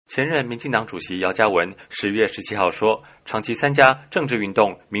前任民进党主席姚嘉文10月17号说，长期参加政治运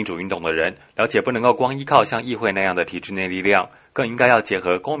动、民主运动的人，了解不能够光依靠像议会那样的体制内力量，更应该要结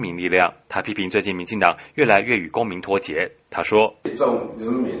合公民力量。他批评最近民进党越来越与公民脱节。他说，重人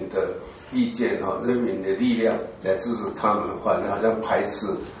民的意见，人民的力量来支持他们，反而好像排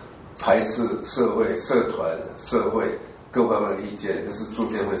斥社会、社团、社会各方面的意见，这是注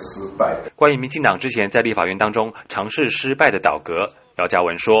定会失败的。关于民进党之前在立法院当中尝试失败的倒阁，姚嘉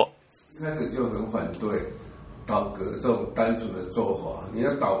文说，一开始就很反对倒阁这种单纯的做法。你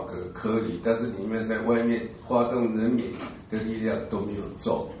要倒阁可以，但是里面在外面发动人民的力量都没有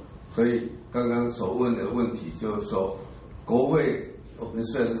做。所以刚刚所问的问题就是说，国会我们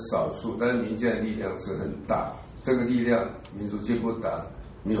虽然是少数，但是民间的力量是很大。这个力量民主进步党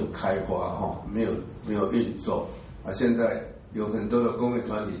没有开花，没有运作啊。现在有很多的公民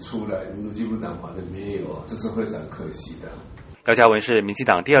团体出来，民主进步党反正没有，这是非常可惜的。姚嘉文是民进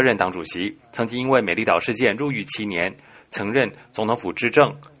党第2任党主席，曾经因为美丽岛事件入狱7年，曾任总统府资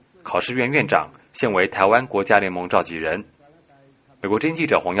政、考试院院长，现为台湾国家联盟召集人。美国之音记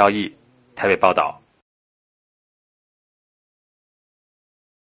者黄耀义台北报道。